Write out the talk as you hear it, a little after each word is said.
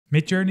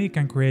MidJourney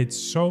can create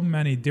so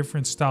many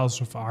different styles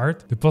of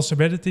art. The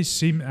possibilities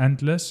seem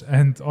endless,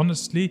 and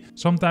honestly,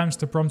 sometimes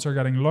the prompts are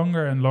getting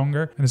longer and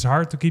longer and it's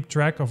hard to keep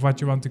track of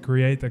what you want to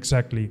create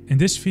exactly. In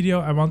this video,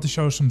 I want to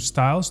show some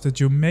styles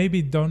that you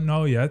maybe don't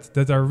know yet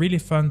that are really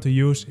fun to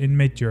use in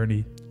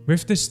MidJourney.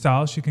 With these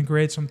styles, you can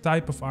create some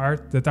type of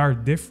art that are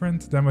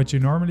different than what you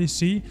normally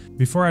see.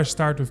 Before I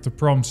start with the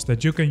prompts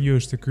that you can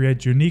use to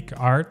create unique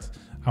art,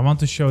 I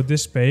want to show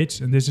this page,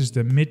 and this is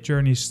the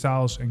MidJourney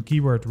styles and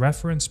keyword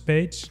reference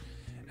page.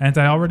 And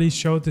I already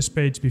showed this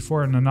page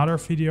before in another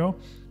video,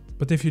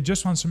 but if you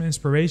just want some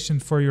inspiration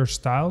for your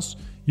styles,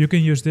 you can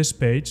use this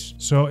page.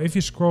 So if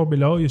you scroll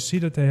below, you see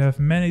that they have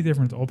many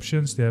different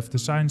options. They have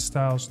design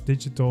styles,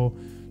 digital,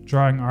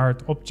 drawing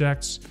art,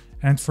 objects.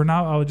 And for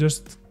now, I'll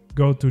just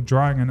go to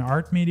drawing and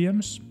art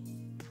mediums.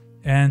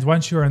 And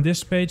once you're on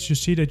this page, you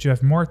see that you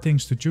have more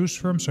things to choose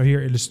from. So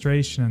here,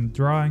 illustration and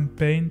drawing,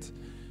 paint.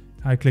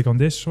 I click on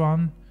this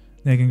one,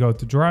 then you can go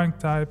to drawing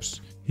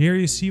types. Here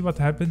you see what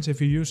happens if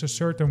you use a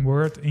certain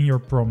word in your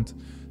prompt.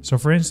 So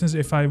for instance,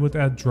 if I would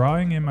add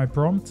drawing in my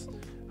prompt,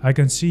 I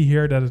can see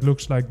here that it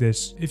looks like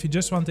this. If you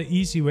just want an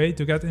easy way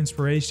to get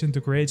inspiration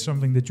to create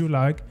something that you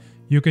like,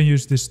 you can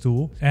use this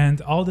tool.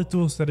 And all the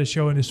tools that I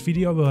show in this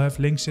video will have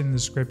links in the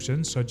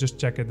description, so just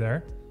check it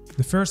there.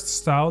 The first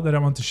style that I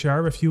want to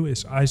share with you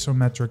is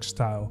isometric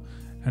style.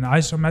 An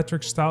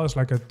isometric style is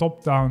like a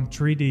top-down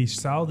 3D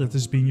style that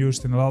is being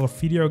used in a lot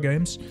of video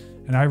games,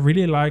 and I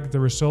really like the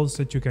results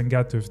that you can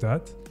get with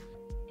that.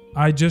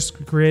 I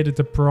just created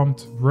the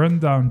prompt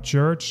rundown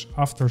church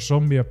after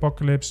zombie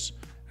apocalypse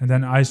and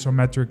then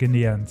isometric in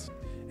the end.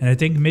 And I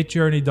think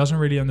MidJourney doesn't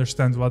really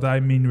understand what I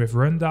mean with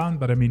rundown,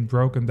 but I mean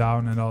broken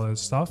down and all that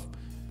stuff.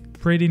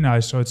 Pretty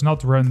nice, so it's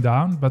not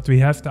rundown, but we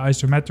have the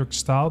isometric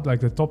style, like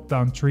the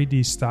top-down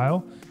 3D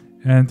style.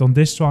 And on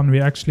this one we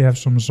actually have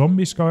some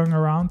zombies going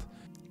around.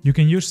 You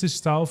can use this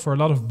style for a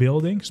lot of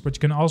buildings, but you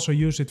can also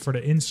use it for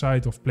the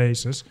inside of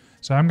places.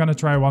 So I'm gonna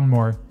try one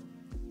more.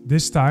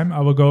 This time I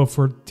will go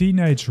for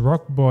teenage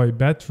rock boy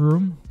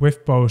bedroom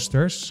with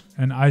posters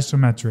and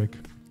isometric.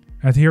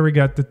 And here we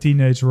get the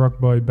teenage rock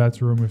boy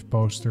bedroom with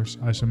posters,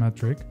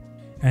 isometric.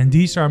 And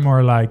these are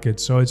more like it.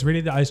 So it's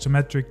really the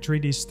isometric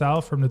 3D style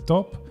from the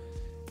top.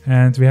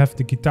 And we have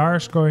the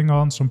guitars going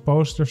on, some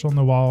posters on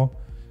the wall.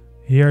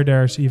 Here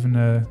there's even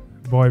a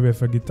boy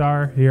with a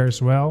guitar here as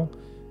well.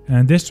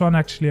 And this one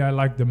actually I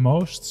like the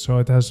most. So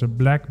it has a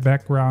black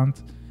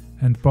background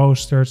and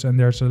posters, and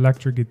there's an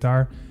electric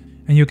guitar.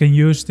 And you can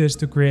use this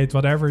to create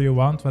whatever you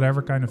want,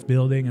 whatever kind of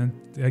building,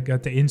 and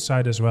get the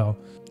inside as well.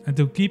 And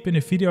to keep in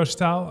the video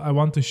style, I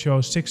want to show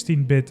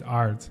 16-bit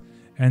art.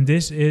 And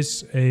this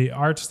is a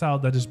art style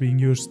that is being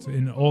used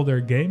in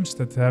older games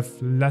that have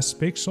less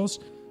pixels.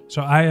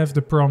 So I have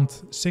the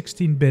prompt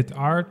 16-bit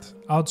art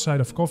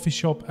outside of coffee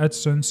shop at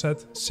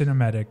sunset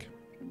cinematic.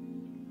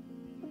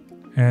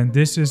 And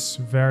this is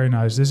very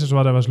nice. This is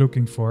what I was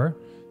looking for.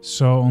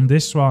 So on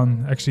this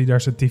one, actually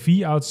there's a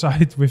TV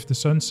outside with the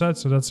sunset,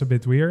 so that's a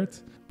bit weird.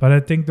 But I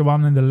think the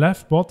one in the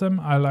left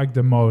bottom I like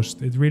the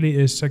most. It really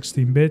is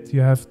 16-bit.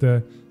 You have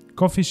the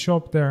coffee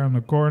shop there on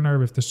the corner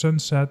with the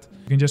sunset.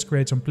 You can just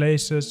create some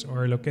places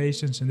or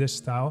locations in this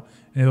style,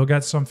 and you'll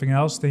get something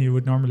else than you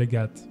would normally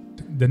get.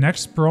 The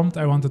next prompt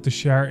I wanted to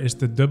share is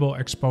the double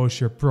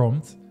exposure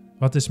prompt.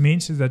 What this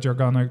means is that you're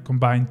gonna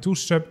combine two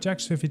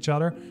subjects with each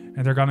other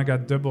and they're gonna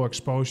get double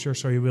exposure,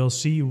 so you will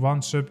see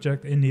one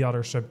subject in the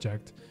other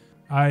subject.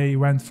 I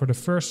went for the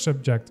first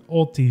subject,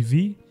 old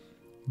TV,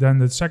 then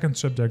the second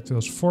subject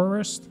was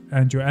forest,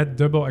 and you add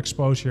double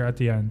exposure at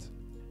the end.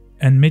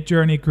 And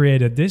MidJourney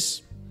created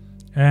this,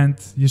 and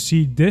you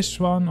see this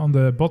one on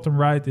the bottom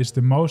right is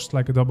the most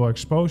like a double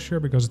exposure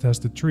because it has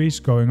the trees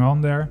going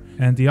on there,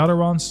 and the other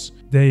ones,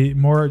 they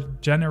more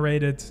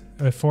generated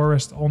a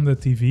forest on the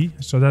TV,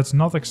 so that's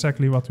not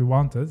exactly what we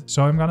wanted.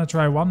 So I'm gonna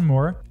try one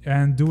more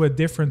and do a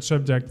different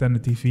subject than the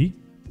TV.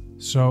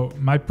 So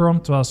my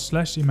prompt was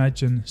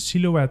 /imagine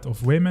silhouette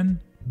of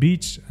women,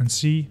 beach and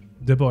sea,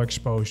 double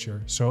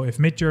exposure. So if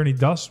MidJourney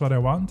does what I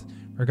want,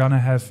 we're gonna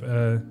have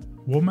a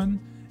woman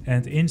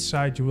and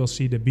inside you will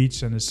see the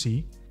beach and the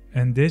sea.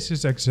 And this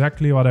is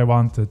exactly what I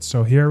wanted.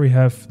 So here we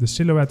have the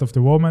silhouette of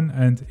the woman,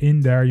 and in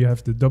there you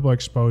have the double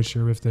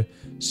exposure with the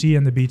sea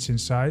and the beach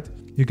inside.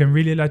 You can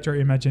really let your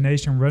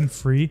imagination run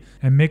free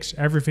and mix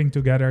everything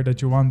together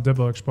that you want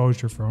double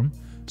exposure from.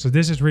 So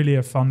this is really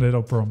a fun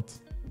little prompt.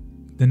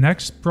 The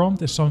next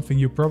prompt is something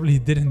you probably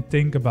didn't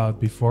think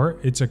about before.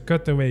 It's a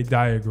cutaway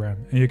diagram,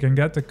 and you can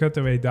get the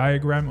cutaway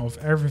diagram of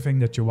everything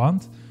that you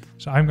want.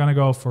 So I'm gonna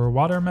go for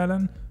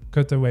watermelon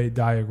cutaway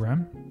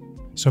diagram.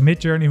 So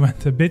MidJourney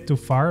went a bit too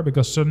far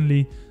because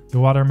suddenly the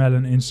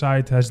watermelon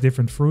inside has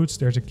different fruits.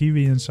 There's a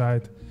kiwi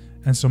inside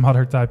and some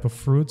other type of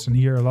fruits, and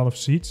here a lot of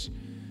seeds.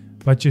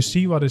 But you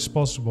see what is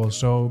possible.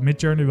 So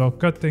MidJourney will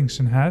cut things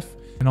in half,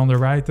 and on the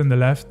right and the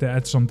left they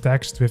add some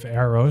text with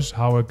arrows,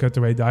 how a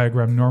cutaway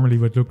diagram normally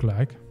would look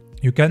like.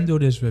 You can do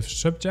this with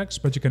subjects,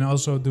 but you can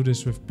also do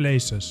this with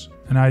places.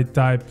 And I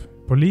type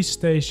police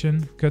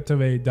station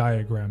cutaway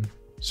diagram.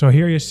 So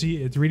here you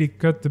see it really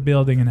cut the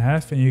building in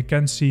half, and you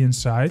can see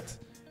inside.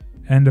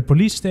 And the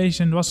police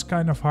station was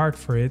kind of hard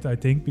for it, I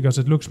think, because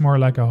it looks more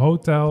like a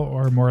hotel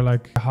or more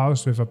like a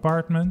house with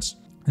apartments.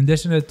 And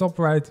this in the top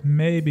right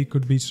maybe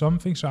could be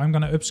something. So I'm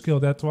gonna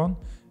upscale that one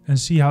and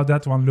see how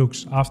that one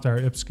looks after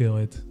I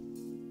upscale it.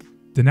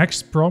 The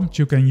next prompt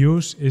you can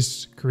use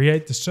is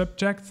create the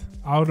subject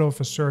out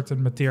of a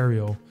certain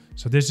material.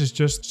 So this is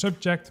just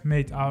subject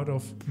made out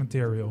of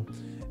material.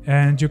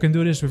 And you can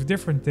do this with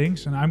different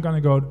things. And I'm gonna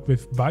go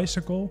with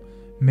bicycle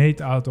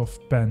made out of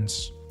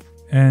pens.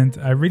 And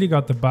I really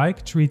got the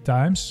bike 3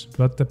 times,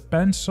 but the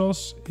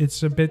pencils,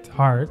 it's a bit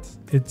hard.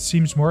 It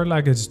seems more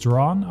like it's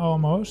drawn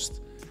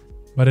almost,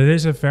 but it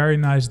is a very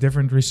nice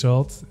different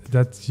result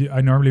that I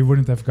normally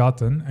wouldn't have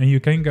gotten. And you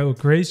can go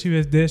crazy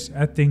with this,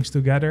 add things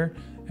together,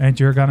 and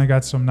you're gonna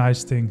get some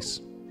nice things.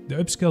 The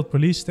upscaled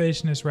police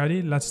station is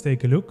ready. Let's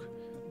take a look.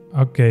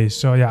 Okay,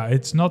 so yeah,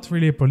 it's not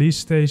really a police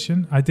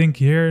station. I think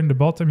here in the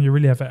bottom you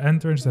really have an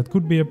entrance that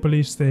could be a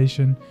police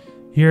station.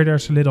 Here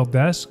there's a little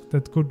desk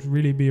that could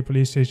really be a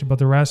police station, but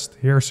the rest,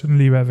 here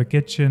suddenly we have a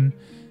kitchen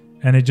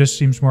and it just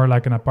seems more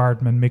like an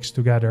apartment mixed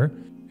together.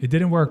 It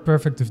didn't work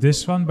perfect with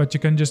this one, but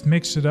you can just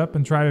mix it up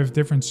and try with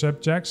different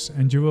subjects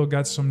and you will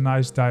get some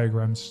nice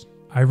diagrams.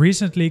 I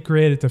recently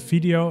created a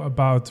video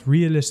about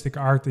realistic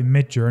art in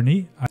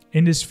MidJourney.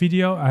 In this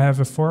video I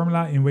have a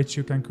formula in which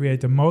you can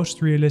create the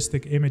most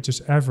realistic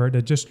images ever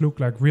that just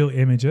look like real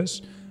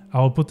images.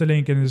 I will put the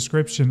link in the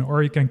description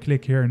or you can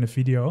click here in the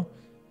video.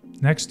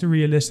 Next to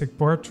realistic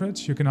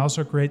portraits, you can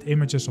also create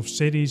images of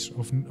cities,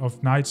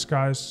 of night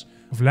skies,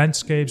 of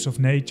landscapes, of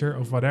nature,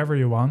 of whatever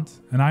you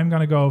want. And I'm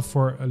gonna go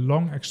for a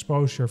long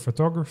exposure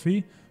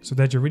photography so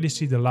that you really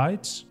see the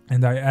lights.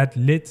 And I add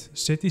lit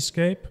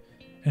cityscape.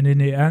 And in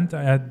the end,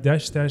 I add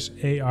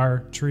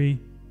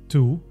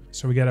 -AR32.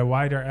 So we get a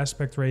wider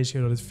aspect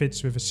ratio that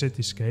fits with a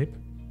cityscape.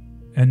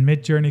 And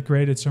MidJourney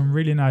created some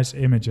really nice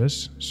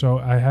images. So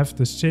I have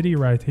the city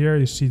right here.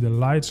 You see the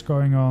lights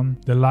going on,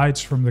 the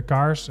lights from the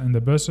cars and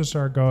the buses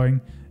are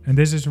going. And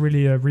this is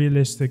really a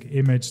realistic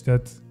image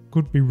that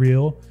could be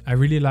real. I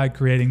really like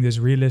creating these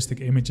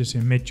realistic images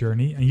in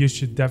MidJourney and you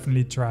should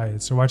definitely try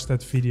it. So watch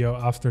that video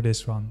after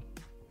this one.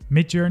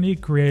 MidJourney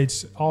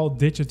creates all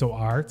digital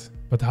art,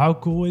 but how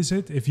cool is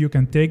it if you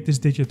can take this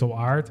digital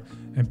art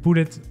and put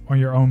it on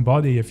your own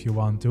body if you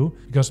want to?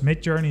 Because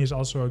MidJourney is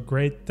also a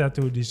great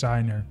tattoo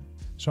designer.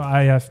 So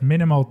I have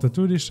minimal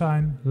tattoo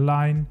design,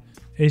 line,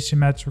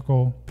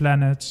 asymmetrical,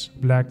 planets,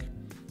 black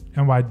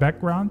and white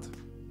background.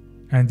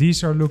 And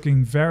these are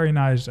looking very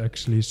nice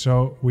actually.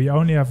 So we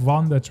only have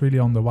one that's really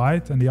on the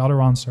white and the other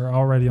ones are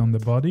already on the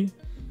body.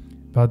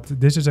 But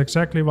this is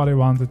exactly what I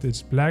wanted.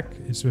 It's black,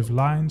 it's with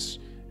lines,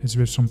 it's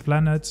with some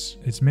planets,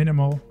 it's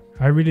minimal.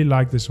 I really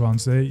like these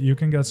ones. You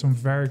can get some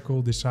very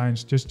cool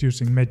designs just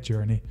using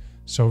MidJourney.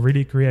 So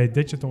really create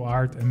digital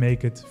art and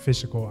make it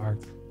physical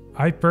art.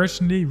 I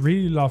personally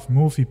really love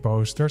movie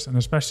posters and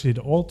especially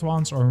the old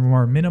ones or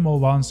more minimal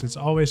ones. It's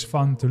always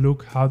fun to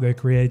look how they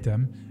create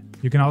them.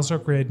 You can also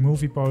create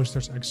movie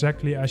posters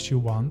exactly as you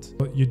want.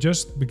 You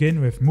just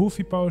begin with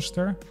movie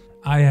poster.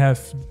 I have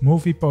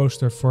movie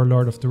poster for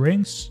Lord of the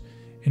Rings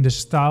in the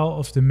style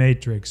of the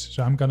Matrix.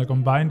 So I'm gonna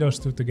combine those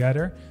two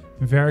together.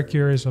 I'm very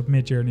curious what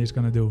MidJourney is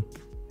gonna do.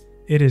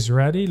 It is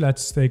ready,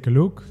 let's take a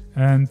look.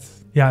 And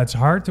yeah, it's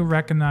hard to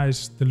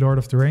recognize the Lord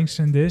of the Rings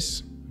in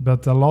this,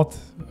 but a lot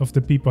of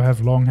the people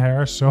have long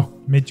hair, so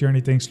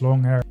MidJourney thinks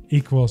long hair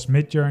equals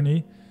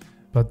MidJourney.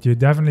 But you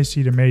definitely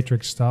see the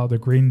Matrix style, the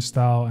green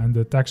style and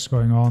the text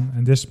going on.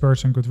 And this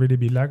person could really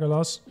be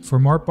Legolas. For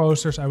more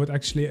posters, I would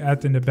actually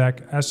add in the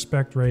back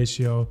aspect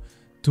ratio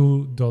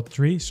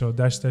 2.3, so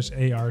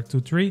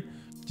 -AR23,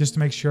 just to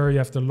make sure you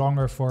have the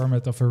longer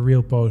format of a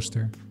real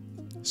poster.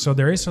 So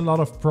there is a lot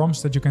of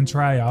prompts that you can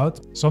try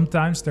out.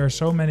 Sometimes there are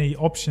so many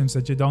options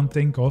that you don't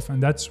think of,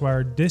 and that's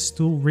where this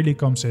tool really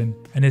comes in.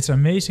 And it's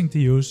amazing to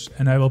use,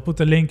 and I will put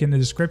the link in the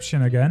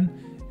description again.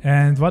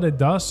 And what it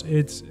does,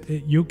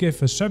 you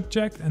give a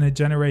subject and it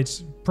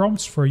generates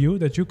prompts for you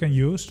that you can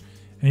use,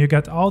 and you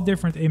get all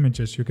different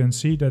images. You can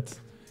see that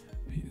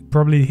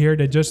probably here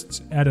they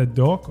just add a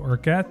dog or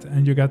cat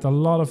and you get a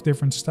lot of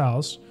different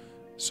styles.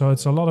 So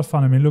it's a lot of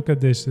fun. I mean, look at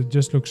this, it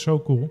just looks so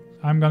cool.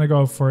 I'm gonna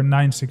go for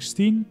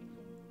 916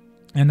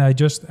 and I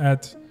just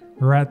add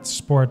red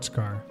sports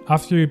car.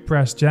 After you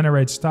press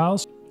generate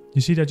styles,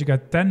 you see that you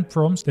get 10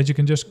 prompts that you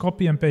can just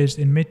copy and paste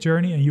in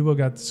MidJourney and you will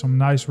get some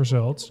nice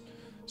results.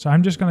 So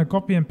I'm just gonna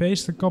copy and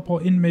paste a couple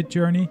in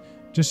MidJourney,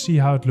 just see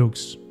how it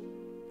looks.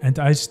 And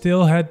I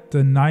still had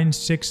the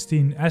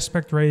 916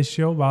 aspect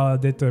ratio while I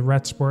did the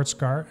red sports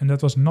car, and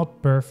that was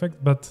not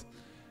perfect, but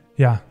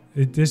yeah,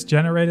 it is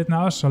generated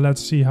now, so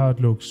let's see how it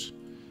looks.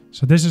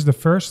 So this is the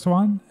first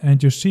one,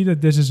 and you see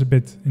that this is a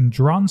bit in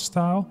drawn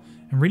style,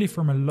 and really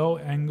from a low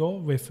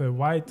angle with a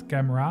wide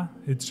camera.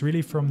 It's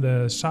really from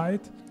the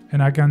side.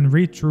 And I can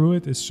read through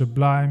it. It's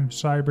sublime,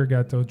 cyber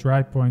ghetto,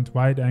 dry point,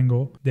 wide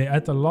angle. They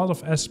add a lot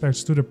of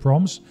aspects to the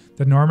prompts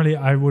that normally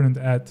I wouldn't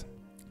add.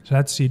 So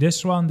let's see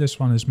this one. This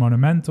one is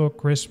monumental,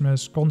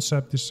 Christmas,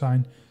 concept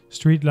design,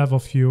 street level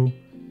view.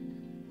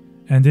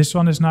 And this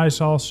one is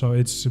nice also.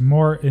 It's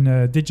more in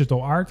a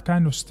digital art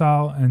kind of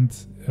style and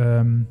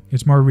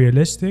it's more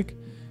realistic,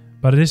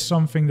 but it is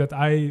something that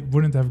I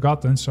wouldn't have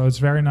gotten, so it's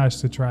very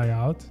nice to try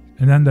out.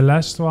 And then the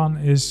last one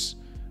is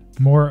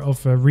more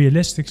of a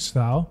realistic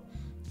style.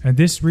 And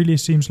this really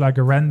seems like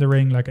a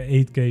rendering, like an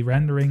 8K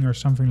rendering or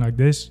something like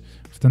this,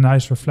 with a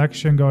nice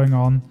reflection going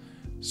on.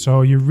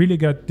 So you really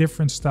get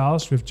different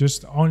styles with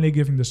just only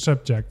giving the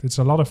subject. It's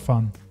a lot of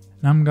fun.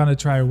 Now I'm gonna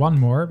try one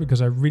more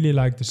because I really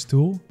like this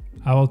tool.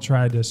 I will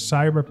try the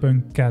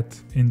Cyberpunk cat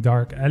in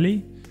Dark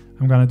Alley.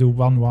 I'm gonna do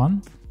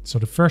 1-1. So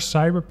the first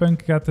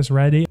Cyberpunk cat is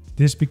ready.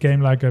 This became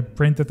like a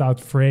printed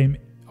out frame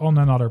on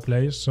another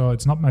place, so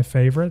it's not my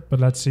favorite, but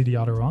let's see the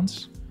other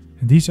ones.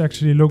 And these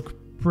actually look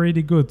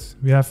pretty good.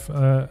 We have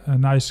a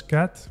nice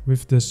cat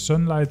with the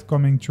sunlight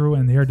coming through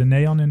and here the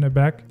neon in the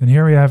back. Then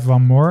here we have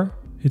one more.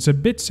 It's a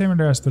bit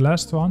similar as the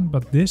last one,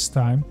 but this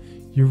time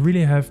you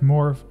really have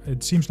more,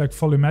 it seems like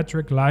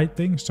volumetric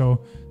lighting,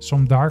 so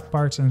some dark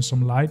parts and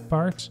some light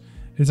parts.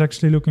 It's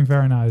actually looking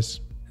very nice.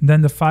 And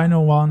then the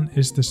final one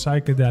is the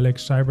psychedelic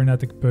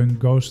cybernetic punk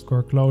ghost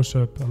core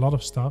close-up, a lot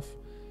of stuff.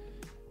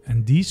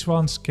 And these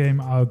ones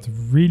came out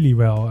really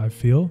well, I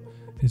feel.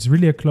 It's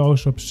really a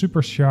close-up,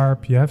 super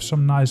sharp. You have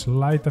some nice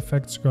light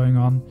effects going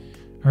on.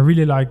 I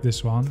really like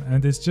this one.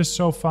 And it's just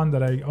so fun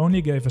that I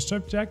only gave a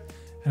subject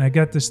and I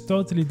get this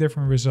totally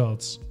different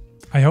results.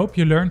 I hope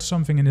you learned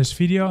something in this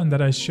video and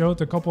that I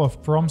showed a couple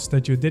of prompts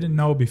that you didn't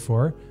know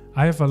before.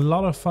 I have a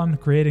lot of fun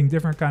creating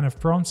different kind of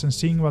prompts and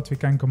seeing what we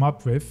can come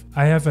up with.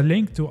 I have a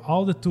link to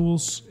all the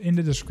tools in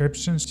the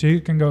description so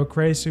you can go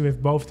crazy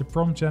with both the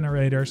prompt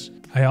generators.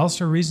 I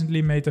also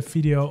recently made a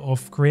video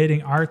of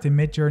creating art in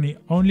MidJourney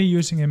only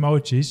using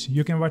emojis.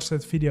 You can watch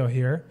that video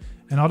here.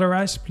 And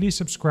otherwise, please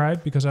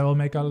subscribe because I will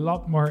make a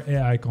lot more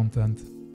AI content.